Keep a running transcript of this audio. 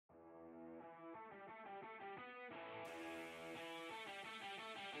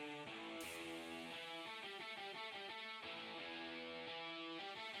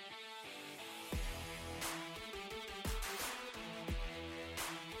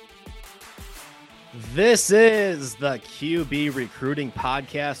This is the QB Recruiting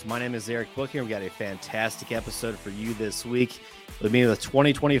Podcast. My name is Eric Booker. We got a fantastic episode for you this week. With me, the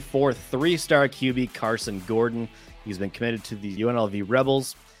 2024 three-star QB Karson Gordon. He's been committed to the UNLV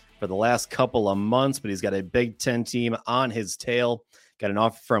Rebels for the last couple of months, but he's got a Big Ten team on his tail. Got an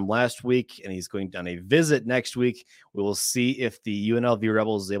offer from last week, and he's going on a visit next week. We will see if the UNLV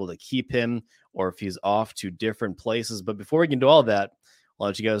Rebels is able to keep him or if he's off to different places. But before we can do all that, I'll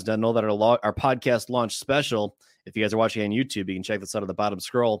let you guys know that our podcast launch special, if you guys are watching on YouTube, you can check this out at the bottom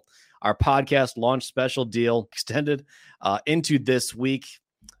scroll. Our podcast launch special deal extended into this week.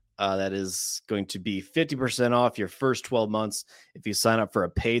 That is going to be 50% off your first 12 months if you sign up for a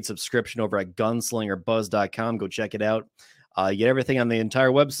paid subscription over at gunslingerbuzz.com. Go check it out. You get everything on the entire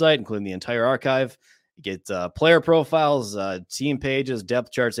website, including the entire archive. You get player profiles, team pages,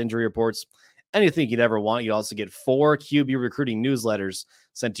 depth charts, injury reports, anything you'd ever want. You also get 4 QB recruiting newsletters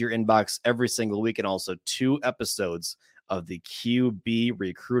sent to your inbox every single week, and also 2 episodes of the QB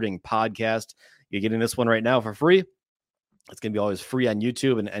Recruiting Podcast. You're getting this one right now for free. It's going to be always free on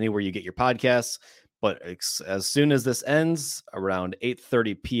YouTube and anywhere you get your podcasts. But as soon as this ends, around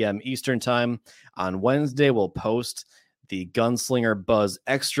 8:30 p.m. Eastern time on Wednesday, we'll post the Gunslinger Buzz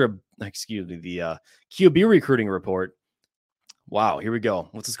the QB Recruiting Report. Wow, here we go.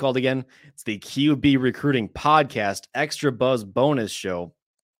 What's this called again? It's the QB Recruiting Podcast Extra Buzz Bonus Show.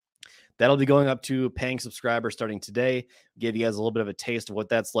 That'll be going up to paying subscribers starting today. Gave you guys a little bit of a taste of what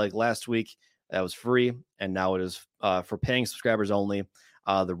that's like last week. That was free, and now it is for paying subscribers only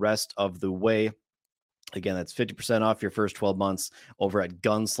the rest of the way. Again, that's 50% off your first 12 months over at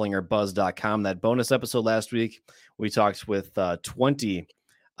gunslingerbuzz.com. That bonus episode last week, we talked with 20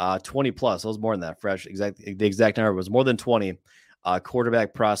 plus. It was more than that. The exact number was more than 20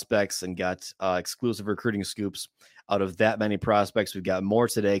 quarterback prospects, and got exclusive recruiting scoops out of that many prospects. We've got more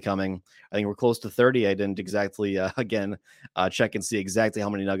today coming. I think we're close to 30. I didn't exactly, check and see exactly how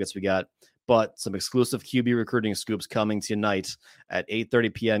many nuggets we got, but some exclusive QB recruiting scoops coming tonight at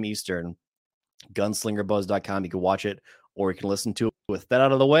 8:30 p.m. Eastern. Gunslingerbuzz.com. You can watch it or you can listen to it. With that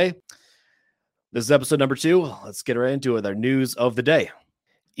out of the way, this is episode number 2. Let's get right into it with our news of the day.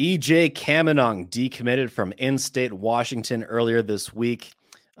 EJ Kamenong decommitted from in-state Washington earlier this week.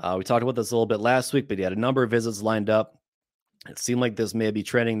 We talked about this a little bit last week, but he had a number of visits lined up. It seemed like this may be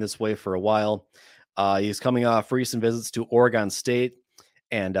trending this way for a while. He's coming off recent visits to Oregon State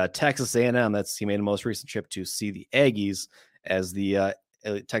and Texas A&M. He made a most recent trip to see the Aggies as the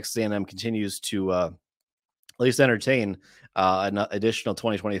Texas A&M continues to at least entertain an additional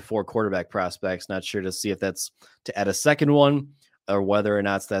 2024 quarterback prospects. Not sure to see if that's to add a second one or whether or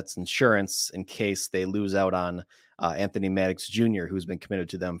not that's insurance in case they lose out on Anthony Maddox Jr., who's been committed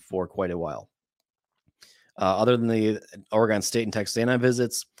to them for quite a while. Other than the Oregon State and Texas A&M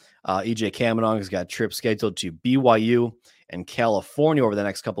visits, EJ Kamenong has got trips scheduled to BYU and California over the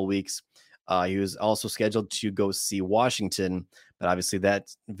next couple of weeks. He was also scheduled to go see Washington, but obviously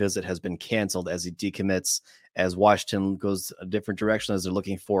that visit has been canceled as he decommits, as Washington goes a different direction as they're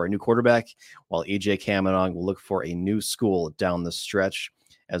looking for a new quarterback, while EJ Kamenong will look for a new school down the stretch,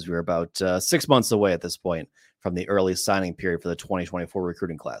 as we're about 6 months away at this point from the early signing period for the 2024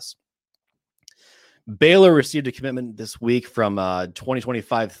 recruiting class. Baylor received a commitment this week from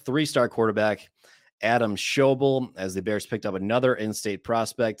 2025 three-star quarterback Adam Schobel, as the Bears picked up another in-state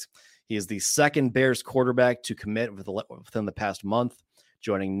prospect. He is the second Bears quarterback to commit within the past month,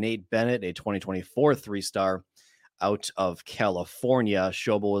 joining Nate Bennett, a 2024 three-star out of California.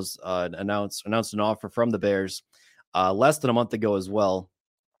 Schobel was announced an offer from the Bears less than a month ago as well,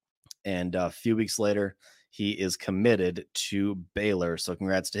 and a few weeks later, he is committed to Baylor. So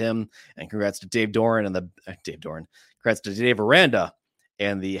congrats to him, and congrats to congrats to Dave Aranda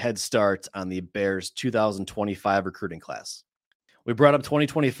and the head start on the Bears 2025 recruiting class. We brought up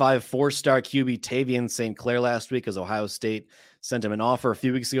 2025 four-star QB Tavian St. Clair last week as Ohio State sent him an offer a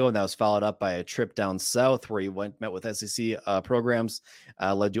few weeks ago, and that was followed up by a trip down south where he met with SEC programs,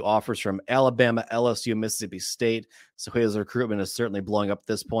 led to offers from Alabama, LSU, Mississippi State. So his recruitment is certainly blowing up at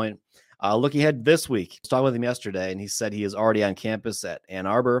this point. Looking ahead this week, I was talking with him yesterday, and he said he is already on campus at Ann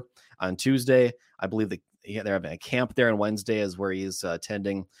Arbor on Tuesday. I believe they're having a camp there, on Wednesday is where he's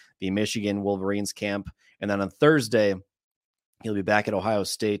attending the Michigan Wolverines camp. And then on Thursday, he'll be back at Ohio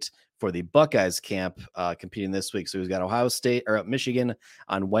State for the Buckeyes camp, competing this week. So he's got Michigan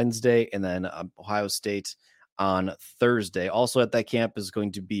on Wednesday, and then Ohio State on Thursday. Also at that camp is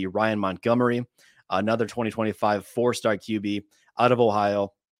going to be Ryan Montgomery, another 2025 four-star QB out of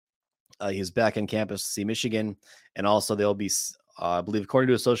Ohio. He's back on campus to see Michigan. And also there'll be, I believe, according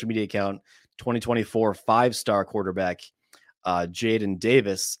to a social media account, 2024 five-star quarterback Jaden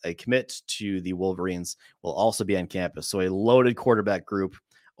Davis, a commit to the Wolverines, will also be on campus. So a loaded quarterback group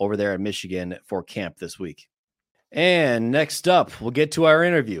over there at Michigan for camp this week. And next up, we'll get to our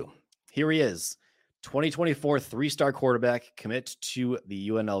interview. Here he is, 2024 three-star quarterback, commit to the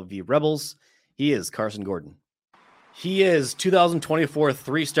UNLV Rebels. He is Karson Gordon. He is 2024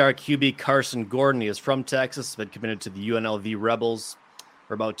 three-star QB Karson Gordon. He is from Texas, been committed to the UNLV Rebels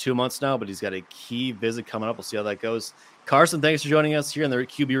for about 2 months now, but he's got a key visit coming up. We'll see how that goes. Karson, thanks for joining us here on the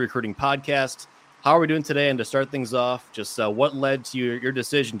QB Recruiting Podcast. How are we doing today? And to start things off, just what led to your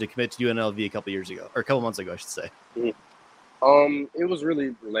decision to commit to UNLV a couple months ago, I should say? It was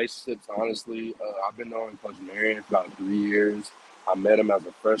really relationships, honestly. I've been knowing Coach Marion for about 3 years. I met him as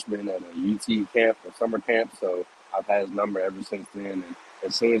a freshman at a UT camp, a summer camp, so I've had his number ever since then. And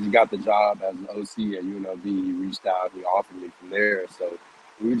as soon as he got the job as an OC at UNLV, he reached out, he offered me from there. So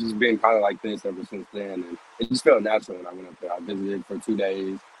we've just been kind of like this ever since then. And it just felt natural when I went up there. I visited for 2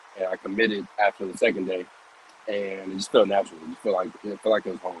 days, and I committed after the second day. And it just felt natural. It just felt like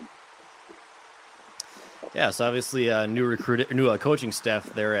it was home. Yeah, so obviously new coaching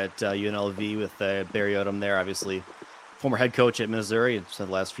staff there at UNLV with Barry Odom there, obviously former head coach at Missouri and spent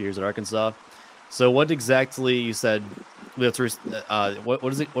the last few years at Arkansas. So what exactly you said? What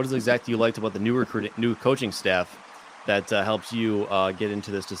is exactly you liked about the new coaching staff that helped you get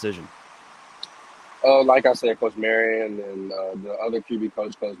into this decision? Like I said, Coach Marion and the other QB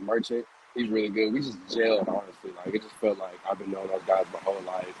coach, Coach Merchant, he's really good. We just gelled, honestly. Like, it just felt like I've been knowing those guys my whole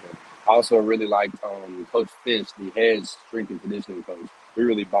life. And I also really liked Coach Fish, the head strength and conditioning coach. We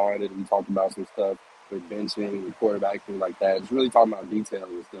really bonded. We talked about some stuff with benching, with quarterback, things like that. Just really talking about details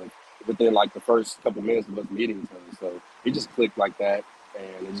and stuff within, like, the first couple minutes of us meeting each other. So it just clicked like that,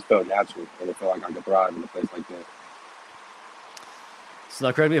 and it just felt natural. And it felt like I could thrive in a place like that. So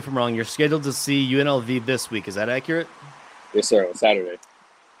now, correct me if I'm wrong, you're scheduled to see UNLV this week. Is that accurate? Yes, sir, on Saturday.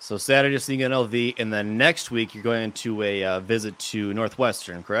 So Saturday, seeing UNLV, and then next week you're going to a visit to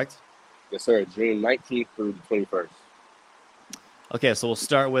Northwestern, correct? Yes, sir, June 19th through the 21st. Okay, so we'll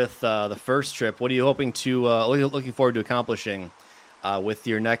start with the first trip. What are you hoping to, looking forward to accomplishing with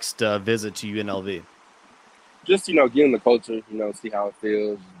your next visit to UNLV? Just, getting the culture, see how it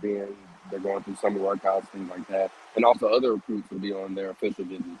feels, they're going through summer workouts, things like that. And also other recruits will be on their official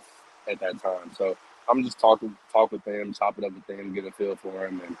visits at that time. So I'm just talk with them, chop it up with them, get a feel for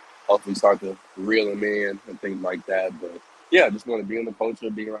them, and hopefully start to reel them in and things like that. But yeah, just want to be in the culture,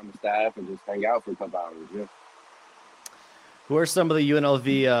 be around the staff, and just hang out for a couple hours. Yeah. Who are some of the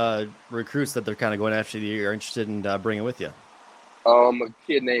UNLV recruits that they're kind of going after that you're interested in bringing with you? A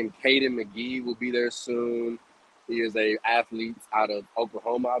kid named Caden McGee will be there soon. He is a athlete out of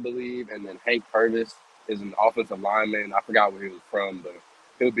Oklahoma, I believe. And then Hank Purvis is an offensive lineman. I forgot where he was from, but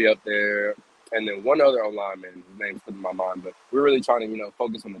he'll be up there. And then one other O-lineman, his name's slipping my mind, but we're really trying to,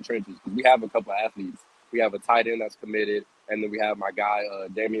 focus on the trenches because we have a couple of athletes. We have a tight end that's committed, and then we have my guy,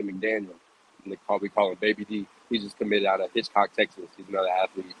 Damian McDaniel. We call him Baby D. He's just committed out of Hitchcock, Texas. He's another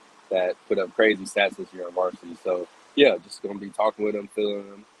athlete that put up crazy stats this year on varsity. So, yeah, just going to be talking with him, feeling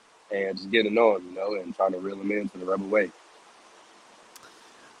him, and just getting to know him, and trying to reel him into the Rebel way.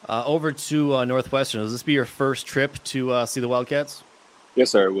 Over to Northwestern. Will this be your first trip to see the Wildcats?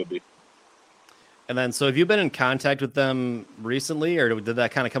 Yes, sir, it will be. And then, so have you been in contact with them recently, or did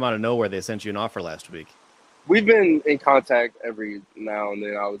that kind of come out of nowhere? They sent you an offer last week. We've been in contact every now and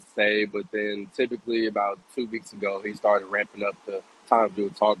then, I would say, but then typically about 2 weeks ago, he started ramping up the times we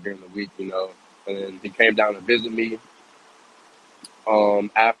would talk during the week, and then he came down to visit me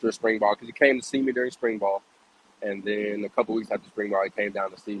after spring ball, because he came to see me during spring ball, and then a couple weeks after spring ball, he came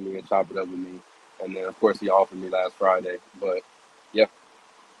down to see me and chop it up with me, and then, of course, he offered me last Friday, but, yeah.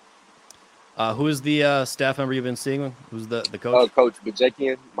 Who is the staff member you've been seeing? Who's the coach? Coach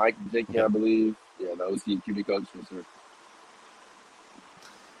Bajakian, Mike Bajakian, okay. I believe. Yeah, the OC QB coach. Yes, sir.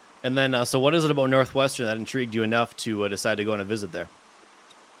 And then, so what is it about Northwestern that intrigued you enough to decide to go on a visit there?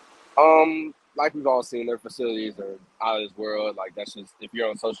 Like we've all seen, their facilities are out of this world. Like, that's just, if you're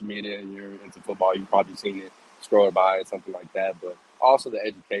on social media and you're into football, you've probably seen it scroll by or something like that. But also the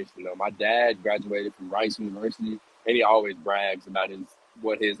education, My dad graduated from Rice University, and he always brags about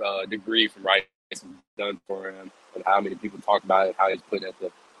what his degree from Rice has done for him, and how many people talk about it, how he's put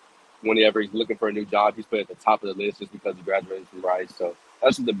whenever he's looking for a new job, he's put at the top of the list just because he graduated from Rice. So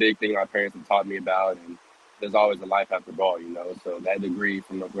that's just the big thing my parents have taught me about, and there's always a life after ball, So that degree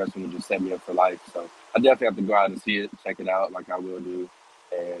from Northwestern would just set me up for life. So I definitely have to go out and see it, check it out like I will do.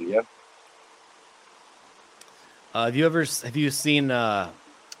 And, yeah. Have you received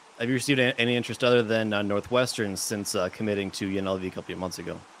any interest other than Northwestern since committing to UNLV a couple of months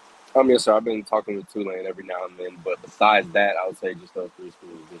ago? Yes, sir. I've been talking with Tulane every now and then, but besides that, I would say just those three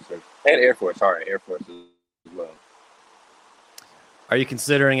schools, yes, sir. And Air Force, sorry, Air Force as well. Are you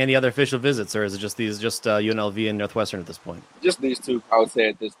considering any other official visits, or is it just UNLV and Northwestern at this point? Just these two, I would say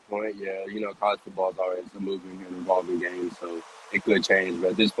at this point, yeah. College football is always a moving and evolving game, so it could change.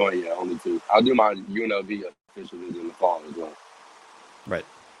 But at this point, yeah, only two. I'll do my UNLV official visit in the fall as well. Right.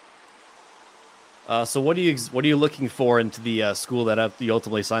 So what are you looking for into the school that you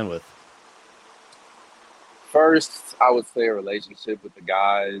ultimately sign with? First, I would say a relationship with the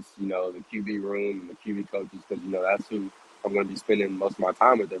guys, the QB room and the QB coaches, because that's who I'm going to be spending most of my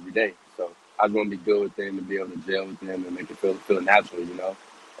time with every day. So I just want to be good with them and be able to gel with them and make it feel natural.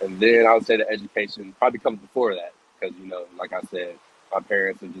 And then I would say the education probably comes before that, because like I said, my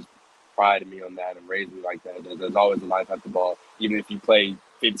parents have just prided me on that and raised me like that. There's always a life after ball, even if you play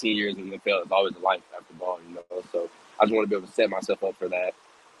 15 years in the NFL, there's always a life after ball. So I just want to be able to set myself up for that.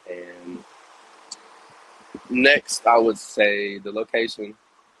 And next, I would say the location,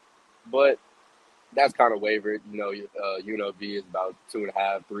 but that's kind of wavered. UNLV is about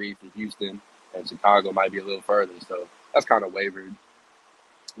 2.5, 3 from Houston, and Chicago might be a little further. So that's kind of wavered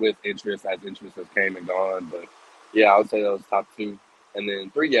with interest has came and gone. But yeah, I would say those top two, and then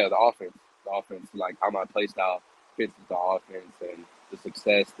three, yeah, the offense, like how my play style fits with the offense and the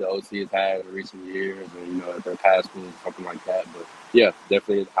success the OC has had in recent years, and at their past schools, something like that. But yeah,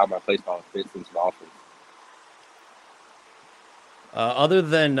 definitely how my play style fits into the offense. Other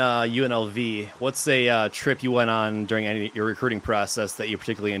than UNLV, what's a trip you went on during your recruiting process that you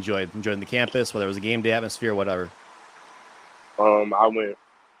particularly enjoyed? Enjoying the campus, whether it was a game day atmosphere, whatever. I went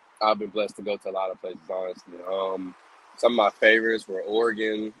I've been blessed to go to a lot of places, honestly. Some of my favorites were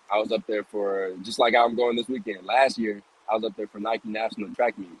Oregon. I was up there for just like I'm going this weekend. Last year, I was up there for Nike National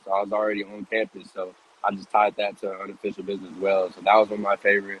Track Meet, so I was already on campus. So I just tied that to an unofficial business as well. So that was one of my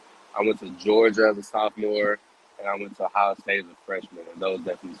favorite. I went to Georgia as a sophomore, and I went to Ohio State as a freshman, and those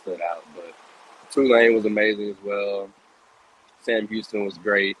definitely stood out. But Tulane was amazing as well. Sam Houston was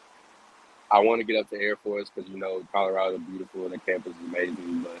great. I want to get up to Air Force because Colorado is beautiful and the campus is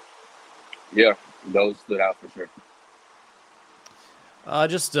amazing, but yeah, those stood out for sure.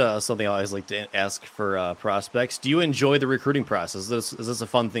 Just something I always like to ask for prospects. Do you enjoy the recruiting process? Is this a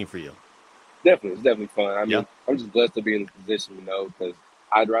fun thing for you? Definitely, it's definitely fun. I Yeah. mean, I'm just blessed to be in this position, because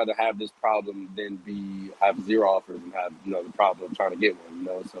I'd rather have this problem than have zero offers and have the problem of trying to get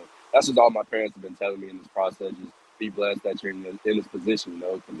one. So that's just all my parents have been telling me in this process. Just be blessed that you're in this position,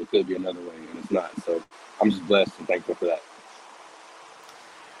 because it could be another way and it's not. So I'm just blessed and thankful for that.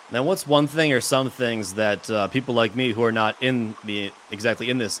 Now, what's one thing or some things that people like me who are not exactly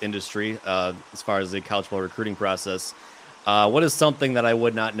in this industry, as far as the college football recruiting process, what is something that I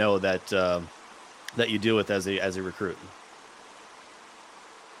would not know that you deal with as a recruit?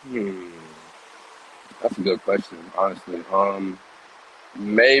 Hmm, that's a good question, honestly.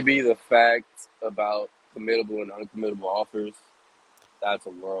 Maybe the fact about committable and uncommittable offers. That's a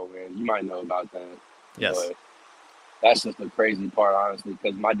whirlwind. You might know about that, Yes. but that's just the crazy part, honestly,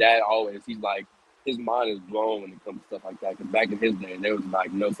 because my dad always, he's like, his mind is blown when it comes to stuff like that. Because back in his day, there was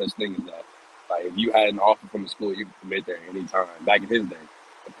like no such thing as that. Like, if you had an offer from a school, you could commit there anytime. Back in his day,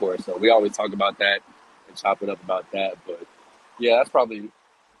 of course. So we always talk about that and chop it up about that. But yeah, that's probably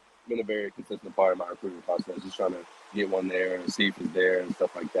been a very consistent part of my recruiting process, just trying to get one there and see if it's there and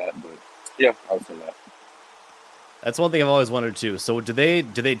stuff like that. But yeah, I would say that. That's one thing I've always wondered too. So do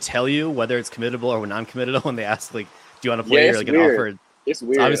they tell you whether it's committable or non-committable when they ask, like, do you want to Yeah, play here, it's like an weird. offer? It's It's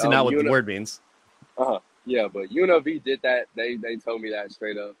weird. obviously not what the word means. Yeah, but UNLV did that. They told me that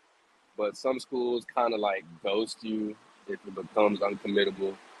straight up. But some schools kind of like ghost you if it becomes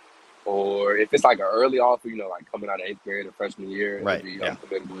uncommittable, or if it's like an early offer, like coming out of eighth grade or freshman year, it'll Right. be Yeah.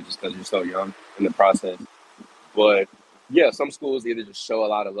 uncommittable just because you're so young in the process. But yeah, some schools either just show a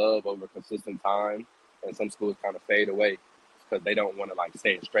lot of love over consistent time, and some schools kind of fade away because they don't want to like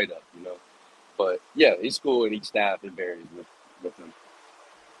say it straight up. But yeah, each school and each staff it varies with them.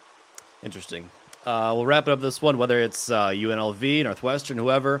 Interesting. We'll wrap it up this one, whether it's UNLV, Northwestern,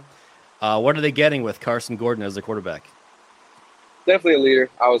 whoever. What are they getting with Karson Gordon as the quarterback? Definitely a leader.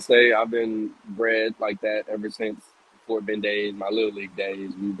 I would say I've been bred like that ever since Fort Bend days, my little league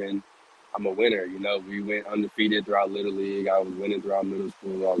days. I'm a winner. We went undefeated throughout little league. I was winning throughout middle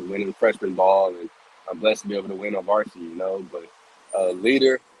school. I was winning freshman ball, and I'm blessed to be able to win on varsity. But a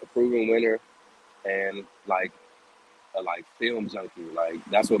leader, a proven winner, and like a film junkie. Like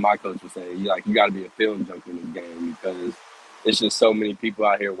that's what my coach was saying. You got to be a film junkie in this game because it's just so many people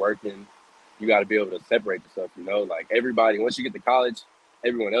out here working. You got to be able to separate yourself. Like everybody. Once you get to college,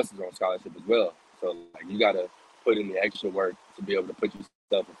 everyone else is on scholarship as well. So like you got to put in the extra work to be able to put yourself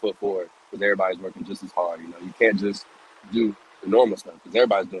stuff a foot forward because everybody's working just as hard. You can't just do the normal stuff because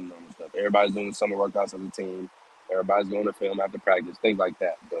everybody's doing the normal stuff. Everybody's doing summer workouts as a team. Everybody's going to film after practice, things like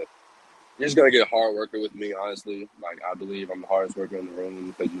that. But you're just going to get a hard worker with me, honestly. Like, I believe I'm the hardest worker in the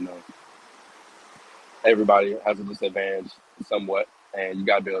room because, everybody has a disadvantage somewhat, and you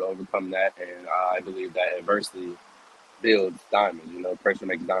got to be able to overcome that. And I believe that adversity builds diamonds, pressure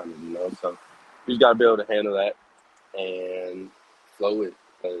makes diamonds, so you just got to be able to handle that and flow it,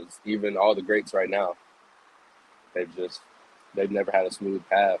 because even all the greats right now, they've never had a smooth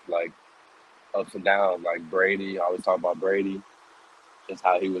path, like ups and downs. Like Brady, I always talk about Brady, just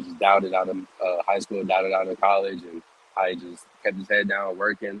how he was just doubted out of high school, doubted out of college, and how he just kept his head down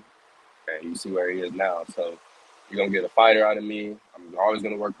working, and you see where he is now. So you're going to get a fighter out of me. I'm always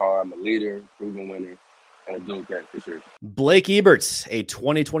going to work hard. I'm a leader, proven winner, and a dual threat for sure. Blake Eberts, a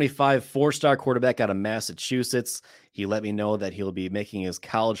 2025 four-star quarterback out of Massachusetts. He let me know that he'll be making his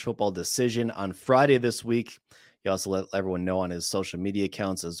college football decision on Friday this week. He also let everyone know on his social media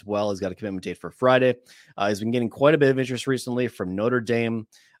accounts as well. He's got a commitment date for Friday. He's been getting quite a bit of interest recently from Notre Dame,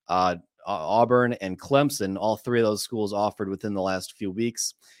 Auburn, and Clemson. All three of those schools offered within the last few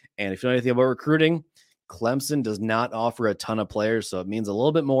weeks. And if you know anything about recruiting, Clemson does not offer a ton of players, so it means a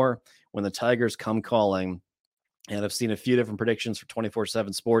little bit more when the Tigers come calling. And I've seen a few different predictions for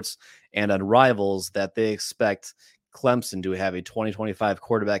 24/7 Sports and on Rivals that they expect Clemson to have a 2025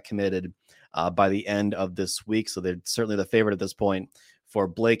 quarterback committed by the end of this week. So they're certainly the favorite at this point for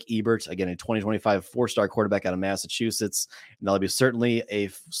Blake Ebert, again, a 2025 four-star quarterback out of Massachusetts. And that'll be certainly a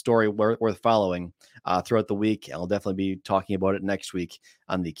story worth following throughout the week. I'll definitely be talking about it next week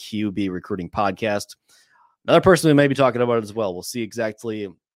on the QB Recruiting Podcast. Another person we may be talking about it as well. We'll see exactly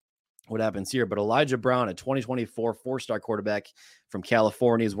what happens here. But Elijah Brown, a 2024 four-star quarterback from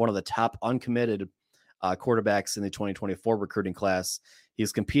California, is one of the top uncommitted quarterbacks in the 2024 recruiting class.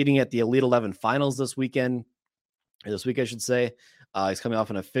 He's competing at the Elite 11 finals this week, I should say. He's coming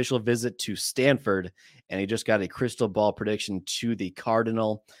off an official visit to Stanford, and he just got a crystal ball prediction to the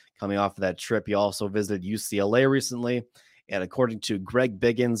Cardinal coming off of that trip. He also visited UCLA recently, and according to Greg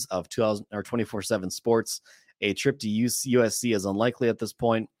Biggins of 24/7 Sports, a trip to USC is unlikely at this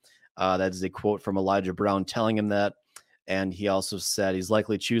point. That is a quote from Elijah Brown telling him that. And he also said he's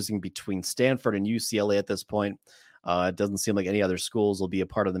likely choosing between Stanford and UCLA at this point. It doesn't seem like any other schools will be a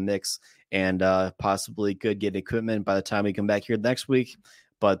part of the mix, and possibly could get equipment by the time we come back here next week.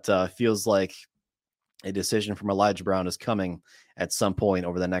 But feels like a decision from Elijah Brown is coming at some point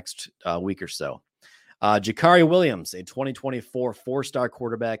over the next week or so. Jakari Williams, a 2024 four-star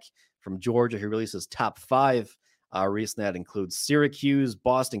quarterback from Georgia who released his top five recently. That includes Syracuse,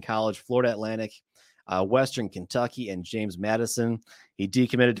 Boston College, Florida Atlantic, Western Kentucky, and James Madison. He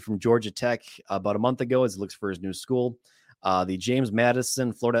decommitted from Georgia Tech about a month ago as he looks for his new school. The James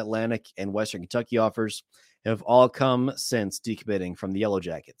Madison, Florida Atlantic, and Western Kentucky offers have all come since decommitting from the Yellow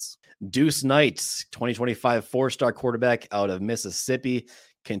Jackets. Deuce Knight, 2025 four-star quarterback out of Mississippi,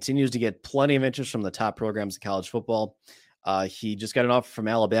 continues to get plenty of interest from the top programs in college football. He just got an offer from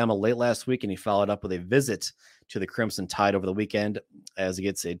Alabama late last week, and he followed up with a visit to the Crimson Tide over the weekend as he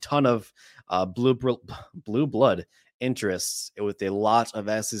gets a ton of blue blood interests with a lot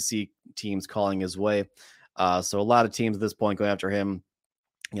of SEC teams calling his way. So a lot of teams at this point going after him.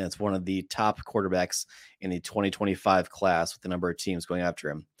 Yeah, it's one of the top quarterbacks in the 2025 class with the number of teams going after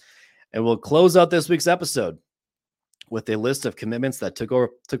him. And we'll close out this week's episode with a list of commitments that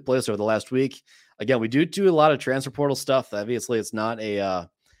took place over the last week. Again, we do a lot of transfer portal stuff. Obviously, it's not a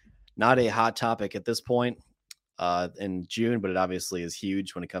hot topic at this point in June, but it obviously is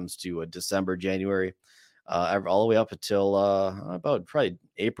huge when it comes to December, January, all the way up until about probably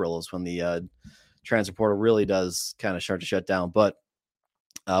April is when the transfer portal really does kind of start to shut down. But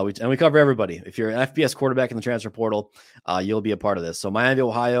we cover everybody. If you're an FBS quarterback in the transfer portal, you'll be a part of this. So Miami,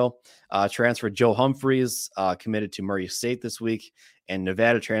 Ohio, transferred Joe Humphreys, committed to Murray State this week, and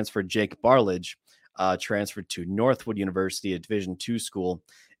Nevada transferred Jake Barlage, transferred to Northwood University, a Division II school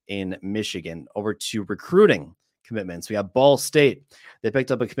in Michigan. Over to recruiting commitments. We have Ball State. They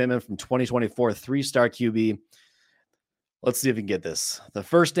picked up a commitment from 2024 three-star QB. Let's see if we can get this. The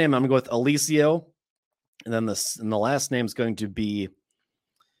first name, I'm going to go with Alicio, and then the last name is going to be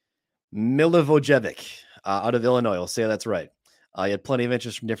Milivojevic out of Illinois. I'll say that's right. He had plenty of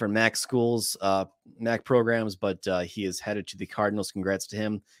interest from different MAC schools, MAC programs, but he is headed to the Cardinals. Congrats to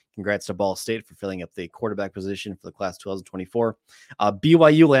him. Congrats to Ball State for filling up the quarterback position for the class 2024.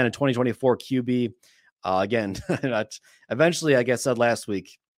 BYU landed 2024 QB. Again, eventually, like I said last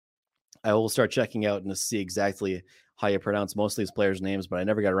week, I will start checking out and to see exactly how you pronounce most of these players' names, but I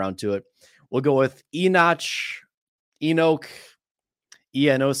never got around to it. We'll go with Enoch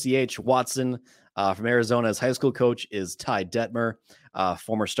ENOCH Watson from Arizona's high school coach is Ty Detmer,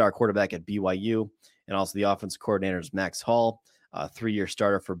 former star quarterback at BYU, and also the offensive coordinator is Max Hall, 3-year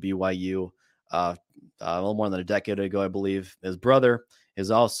starter for BYU, a little more than a decade ago, I believe. His brother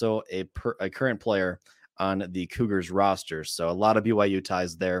is also a current player on the Cougars roster, so a lot of BYU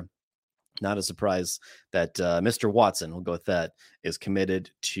ties there. Not a surprise that Mr. Watson, we'll go with that, is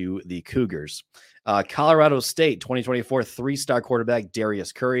committed to the Cougars. Colorado State 2024 3-star quarterback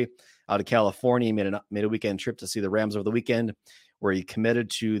Darius Curry out of California. He made a weekend trip to see the Rams over the weekend, where he committed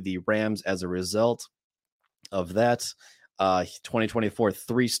to the Rams as a result of that. 2024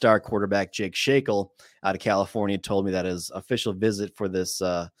 3-star quarterback Jake Shackle out of California told me that his official visit for this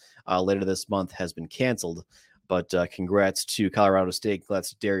later this month has been canceled. But congrats to Colorado State. Congrats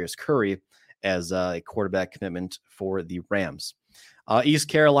to Darius Curry as a quarterback commitment for the Rams. East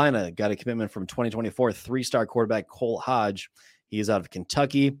Carolina got a commitment from 2024 3-star quarterback Cole Hodge. He is out of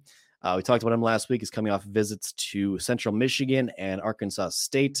Kentucky. We talked about him last week. He's coming off visits to Central Michigan and Arkansas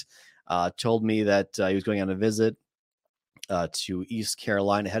State. Told me that he was going on a visit to East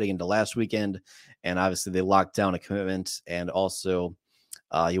Carolina heading into last weekend. And obviously they locked down a commitment, and also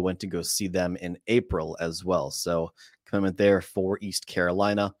he went to go see them in April as well. So commitment there for East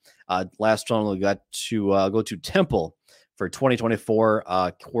Carolina. Last one, we got to go to Temple for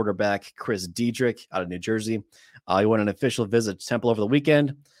 2024 quarterback Chris Diedrich out of New Jersey. He went an official visit to Temple over the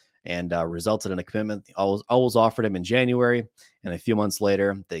weekend and resulted in a commitment. Always offered him in January, and a few months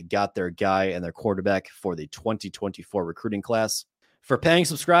later, they got their guy and their quarterback for the 2024 recruiting class. For paying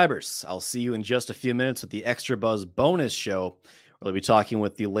subscribers, I'll see you in just a few minutes with the Extra Buzz bonus show. We'll be talking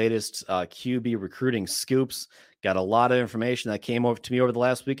with the latest QB recruiting scoops. Got a lot of information that came over to me over the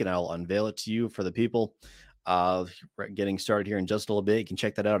last week, and I'll unveil it to you for the people. Getting started here in just a little bit. You can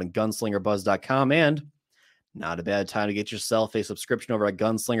check that out on gunslingerbuzz.com, and not a bad time to get yourself a subscription over at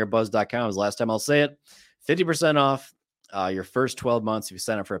gunslingerbuzz.com. Is the last time I'll say it. 50% off your first 12 months if you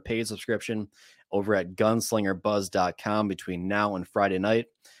sign up for a paid subscription over at gunslingerbuzz.com between now and Friday night.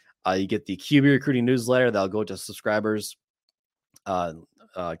 You get the QB recruiting newsletter that'll go to subscribers a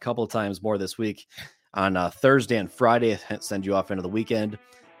couple of times more this week on Thursday and Friday. Send you off into the weekend.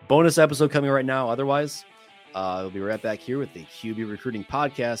 Bonus episode coming right now. Otherwise, we'll be right back here with the QB recruiting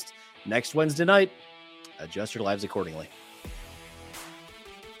podcast next Wednesday night. Adjust your lives accordingly.